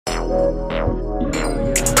Yeah,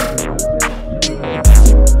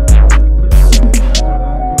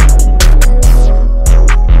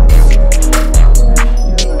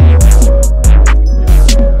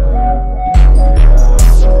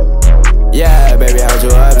 baby, I'm too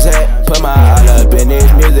upset. Put my all up in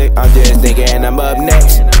this music. I'm just thinking I'm up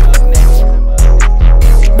next.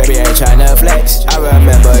 Baby, I ain't tryna flex. I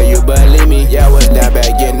remember you believe me. Yeah, I was down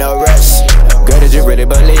bad, getting no rest. Girl, did you really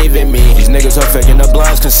believe in me? These niggas so faking the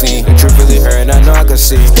blinds can see. The truth really hurt and I know I can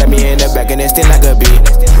see. Got me in the back and it's still like a beat.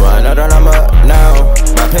 Well, I know that I'm up now.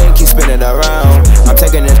 My pain keeps spinning around. I'm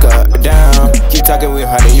taking this cut down. Keep talking, we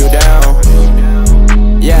hunting you down.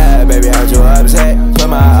 Yeah, baby, I'm too upset. Put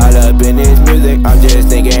my all up in this music. I'm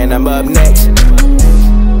just thinking I'm up next.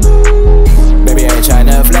 Baby, I ain't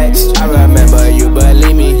tryna flex. I remember you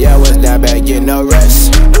believe me. Yeah, I was down bad, getting no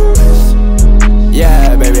rest.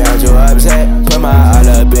 Yeah, baby, I'm too upset. Put my all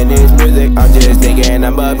up in this music. I'm just thinking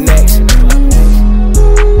I'm up next.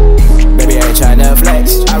 Baby, I ain't tryna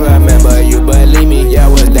flex. I remember you believe me. Yeah, I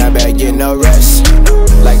was down bad, getting no rest.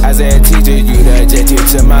 Like Isaiah teacher, you the JT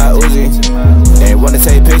to my Uzi. They wanna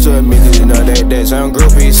take pictures with me, cause you know they some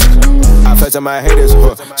groupies. I flex on my haters,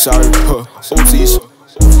 sorry, oopsies.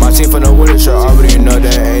 My team from the winter shirt, already know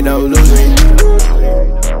there ain't no losing.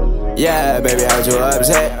 Yeah, baby, I'm too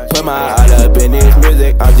upset. Put my all up in this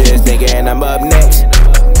music. I'm just thinking I'm up next.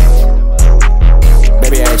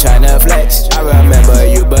 Baby, I ain't tryna flex. I remember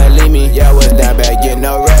you believe me. Yeah, I was down bad, getting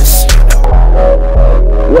no rest.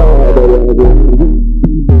 Yeah,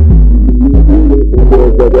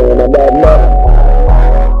 baby, I'm up next.